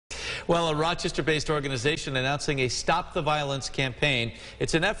Well, a Rochester-based organization announcing a Stop the Violence campaign.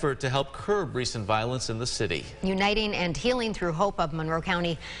 It's an effort to help curb recent violence in the city. Uniting and Healing Through Hope of Monroe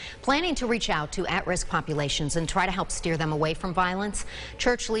County, planning to reach out to at-risk populations and try to help steer them away from violence.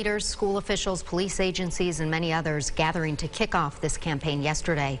 Church leaders, school officials, police agencies, and many others gathering to kick off this campaign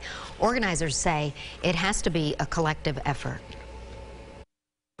yesterday. Organizers say it has to be a collective effort.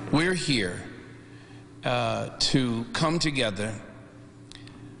 We're here to come together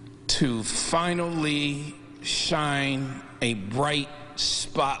to finally shine a bright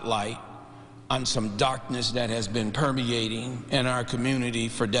spotlight on some darkness that has been permeating in our community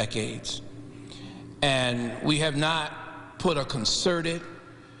for decades. And we have not put a concerted,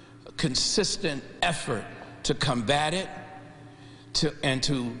 consistent effort to combat it and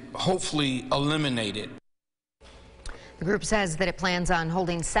to hopefully eliminate it. The group says that it plans on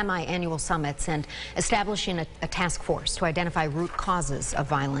holding semi-annual summits and establishing a task force to identify root causes of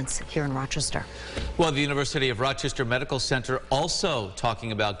violence here in Rochester. Well, the University of Rochester Medical Center also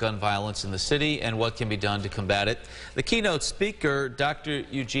talking about gun violence in the city and what can be done to combat it. The keynote speaker, Dr.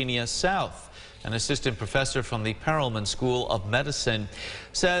 Eugenia South, an assistant professor from the Perelman School of Medicine,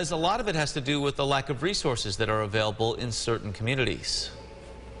 says a lot of it has to do with the lack of resources that are available in certain communities.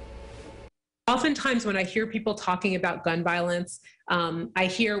 Oftentimes when I hear people talking about gun violence, I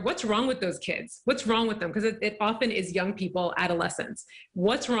hear, what's wrong with those kids? What's wrong with them? Because it often is young people, adolescents.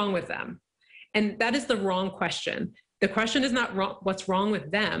 What's wrong with them? And that is the wrong question. The question is not what's wrong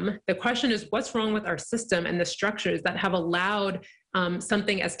with them. The question is what's wrong with our system and the structures that have allowed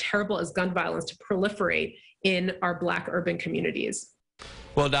something as terrible as gun violence to proliferate in our Black urban communities.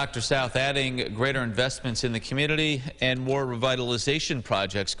 Well, Dr. South adding greater investments in the community and more revitalization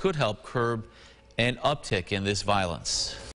projects could help curb an uptick in this violence.